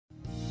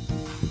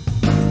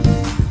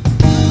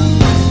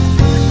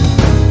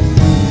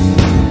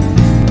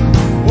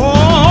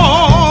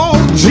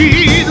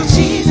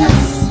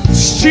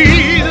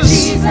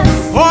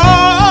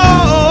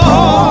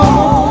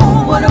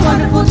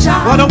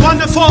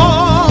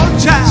wonderful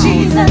child.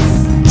 Jesus,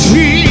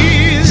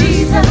 Jesus,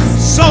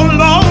 Jesus, so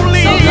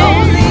lonely. so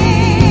lonely.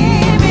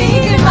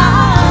 Making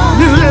my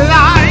New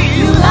life,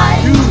 new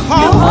life, new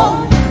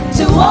hope.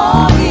 to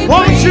all He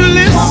Won't brings. you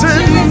listen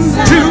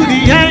to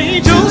the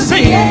angels the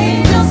sing?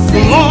 angels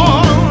sing.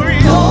 Glory,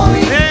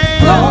 Glory,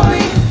 yeah.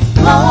 glory,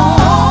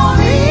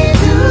 glory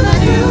to the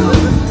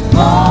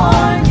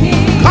newborn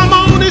King. Come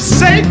on and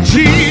say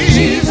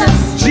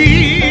Jesus, Jesus,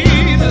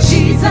 Jesus.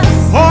 Jesus.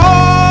 Oh,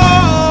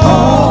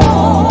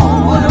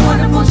 Oh, what a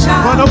wonderful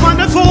child. what a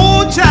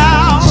wonderful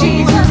child.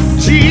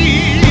 Jesus,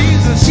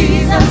 Jesus,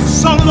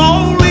 Jesus, so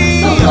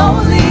lonely. so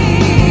lonely.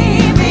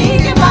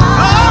 Making my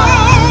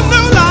Oh,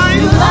 new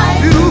life, new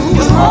life, new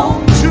new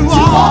hope to to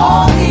all.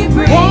 all He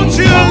brings. Won't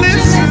you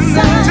listen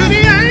to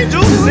the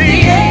angels to the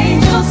sing?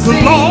 angels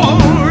sing.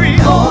 Glory,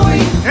 Glory,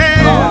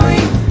 yeah.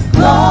 glory,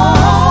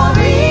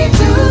 glory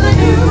to the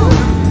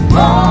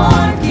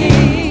newborn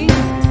King.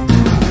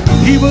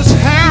 He was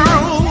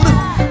heralded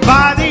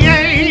by the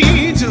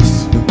angels,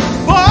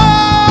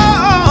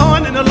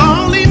 born in a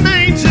lonely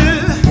manger.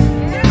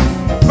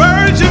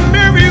 Virgin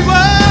Mary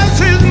was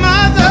his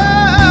mother,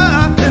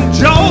 and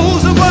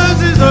Joseph was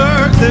his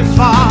earthly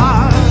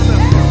father.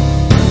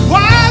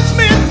 Wise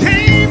men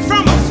came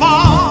from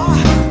afar.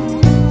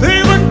 They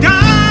were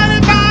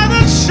guided by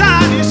the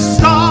shining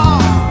star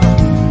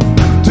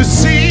to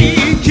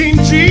see King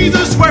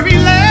Jesus where he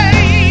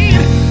laid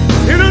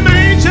in a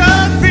manger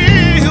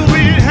filled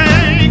with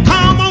hay.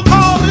 Come on,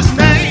 call his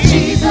name.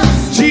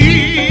 Jesus,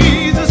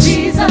 Jesus.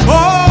 Jesus.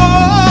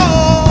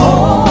 Oh,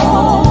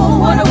 Oh,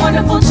 what a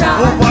wonderful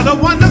child. what a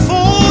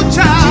wonderful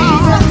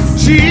child.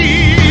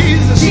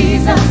 Jesus.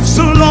 Jesus,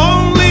 So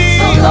lonely.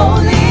 so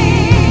lonely.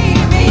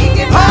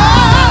 Making my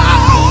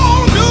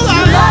Oh, new new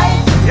life. life,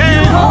 new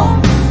Yeah.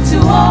 hope to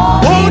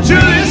all Won't He you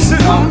brings.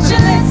 listen Won't you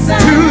listen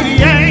to the to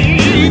the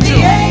angels?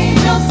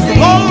 angels sing.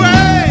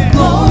 Glory.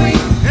 Glory,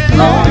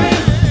 glory,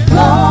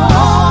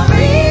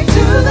 glory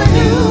to the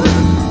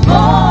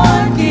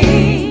newborn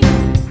King.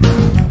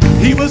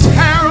 He was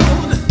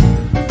heralded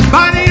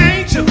by the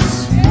angels,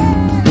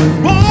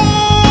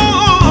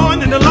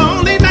 born in a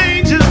lonely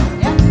manger.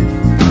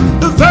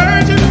 The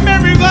Virgin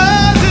Mary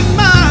was his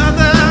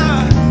mother,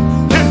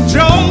 and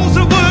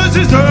Joseph was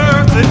his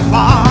earthly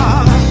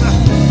father.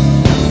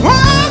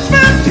 Wise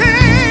men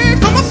came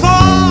from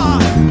afar.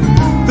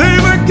 They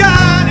were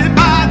guided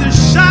by the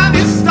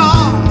shining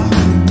star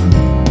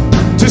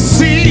to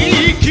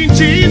see King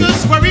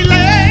Jesus where he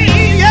lay,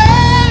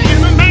 yeah,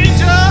 in a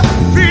manger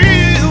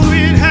filled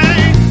with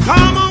hay.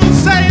 Come on,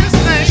 say his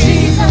name.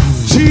 Jesus,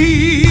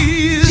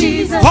 Jesus.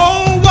 Jesus.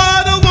 Oh,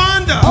 what a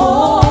wonder.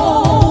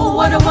 oh,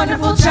 what a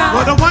wonderful child.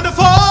 What a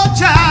wonderful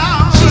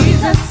child.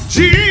 Jesus,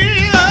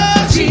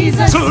 Jesus.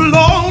 Jesus. So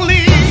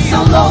lonely. so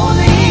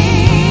lonely.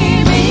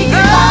 Making my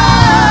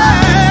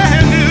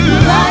Yeah, new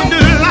life.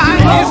 new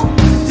hope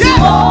to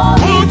Yeah. all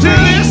He Won't you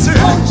brings. listen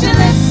Won't you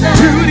listen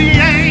to the to the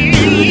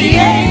angels?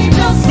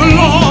 angels sing.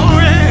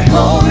 Glory.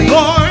 Glory,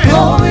 Glory. glory,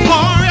 Glory.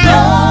 glory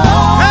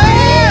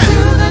Yeah. to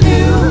the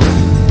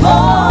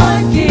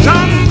newborn King.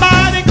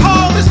 Somebody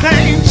call his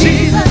name.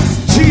 Jesus,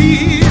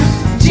 Jesus.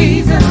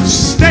 Jesus,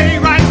 Stay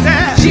right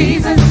there.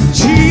 Jesus,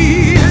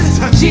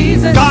 Jesus.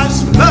 Jesus,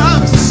 God's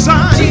love's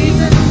son.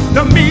 Jesus,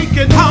 The meek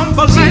and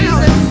humble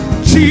lamb.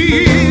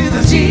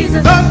 Jesus.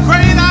 Jesus, The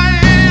great I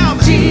am.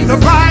 Jesus. The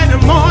bright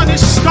and morning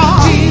star.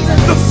 Jesus.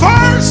 The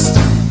first.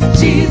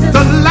 Jesus,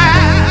 The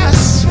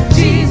last.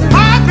 Jesus,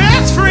 My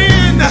best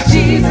friend.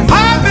 Jesus.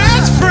 My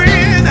best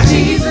friend.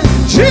 Jesus,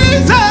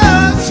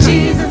 Jesus.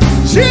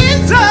 Jesus,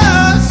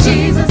 Jesus.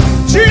 Jesus,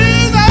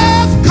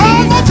 Jesus.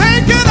 Come on,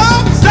 take it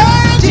up. Say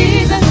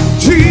Jesus,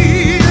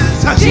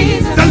 Jesus.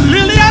 Jesus. The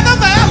lily of the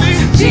valley.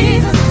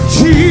 Jesus,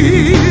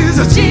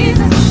 Jesus.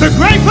 Jesus, The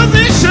great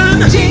physician.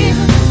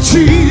 Jesus,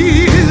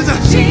 Jesus.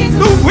 Jesus.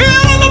 The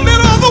wheel in the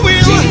middle of the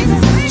wheel. Jesus.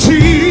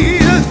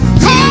 Jesus.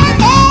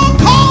 Come on,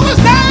 call his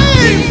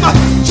name.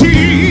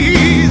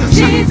 Jesus.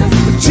 Jesus,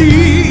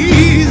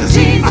 Jesus. Jesus.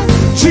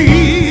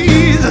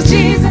 Jesus.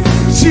 Jesus,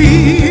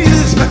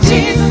 Jesus.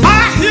 Jesus.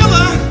 My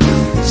healer.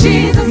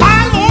 Jesus, My